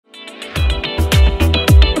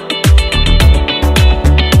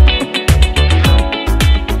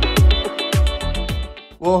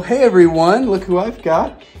hey everyone, look who I've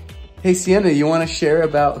got. Hey Sienna, you want to share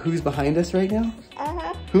about who's behind us right now?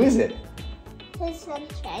 Uh-huh. Who is it? It's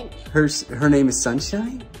Sunshine. Her name is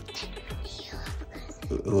Sunshine?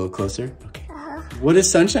 A little closer? Okay. What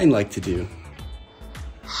does Sunshine like to do?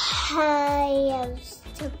 I used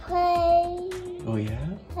to play. Oh yeah?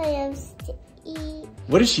 I used to eat.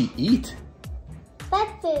 What does she eat? Bird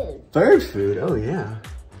food. Bird food, oh yeah.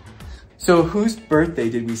 So whose birthday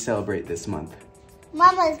did we celebrate this month?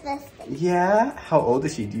 Mama's birthday. Yeah? How old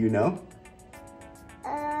is she, do you know?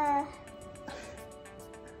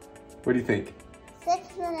 What do you think?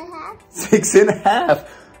 6.5. 6.5.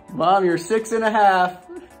 Mom, you're 6.5.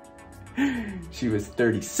 She was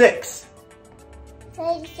 36.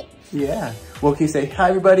 36. Yeah. Well, can you say hi,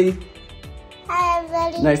 everybody? Hi,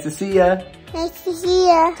 everybody. Nice to see ya. Nice to see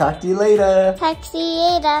ya. Talk to you later. Talk to you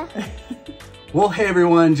later. Well, hey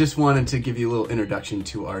everyone, just wanted to give you a little introduction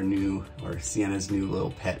to our Sienna's new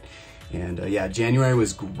little pet. And yeah, January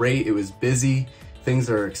was great. It was busy. Things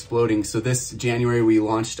are exploding. So this January, we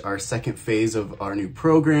launched our second phase of our new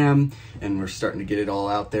program, and we're starting to get it all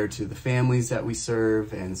out there to the families that we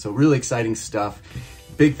serve. And so really exciting stuff.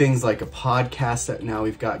 Big things like a podcast that now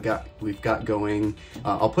we've got going.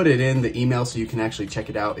 I'll put it in the email so you can actually check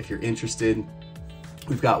it out if you're interested.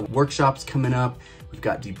 We've got workshops coming up. We've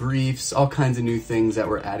got debriefs, all kinds of new things that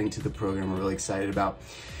we're adding to the program we're really excited about.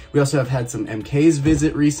 We also have had some MKs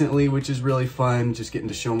visit recently, which is really fun, just getting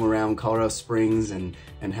to show them around Colorado Springs and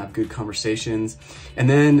have good conversations. And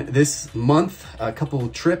then this month, a couple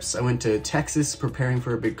of trips. I went to Texas preparing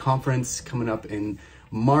for a big conference coming up in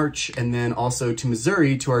March, and then also to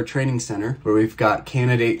Missouri to our training center where we've got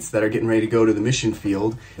candidates that are getting ready to go to the mission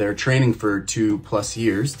field. They're training for 2+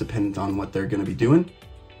 years, depending on what they're gonna be doing.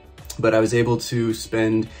 But I was able to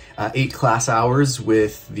spend 8 class hours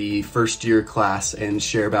with the first year class and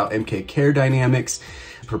share about MK care dynamics,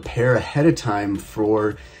 prepare ahead of time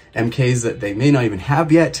for MKs that they may not even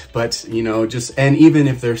have yet, but you know, and even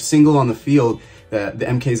if they're single on the field, the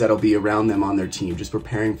MKs that'll be around them on their team, just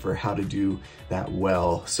preparing for how to do that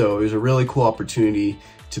well. So it was a really cool opportunity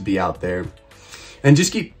to be out there. And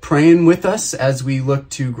just keep praying with us as we look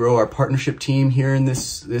to grow our partnership team here in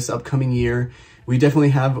this upcoming year. We definitely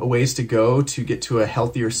have a ways to go to get to a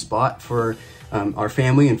healthier spot for our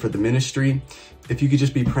family and for the ministry. If you could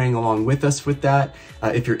just be praying along with us with that.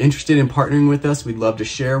 If you're interested in partnering with us, we'd love to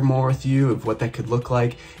share more with you of what that could look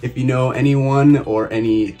like. If you know anyone or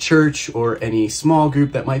any church or any small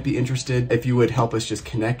group that might be interested, if you would help us just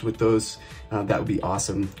connect with those, that would be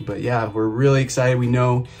awesome. But yeah, we're really excited. We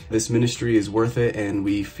know this ministry is worth it, and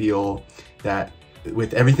we feel that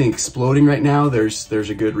with everything exploding right now, there's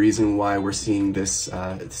a good reason why we're seeing this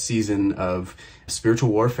season of spiritual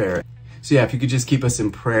warfare. So yeah, if you could just keep us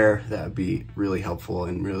in prayer, that would be really helpful,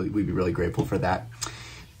 and we'd be really grateful for that.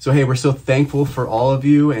 So hey, we're so thankful for all of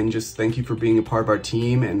you, and just thank you for being a part of our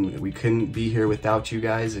team, and we couldn't be here without you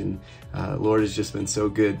guys, and Lord has just been so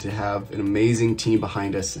good to have an amazing team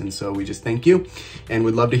behind us, and so we just thank you, and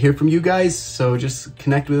we'd love to hear from you guys. So just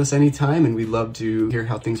connect with us anytime, and we'd love to hear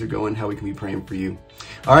how things are going, how we can be praying for you.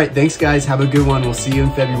 All right, thanks guys, have a good one. We'll see you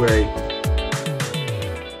in February.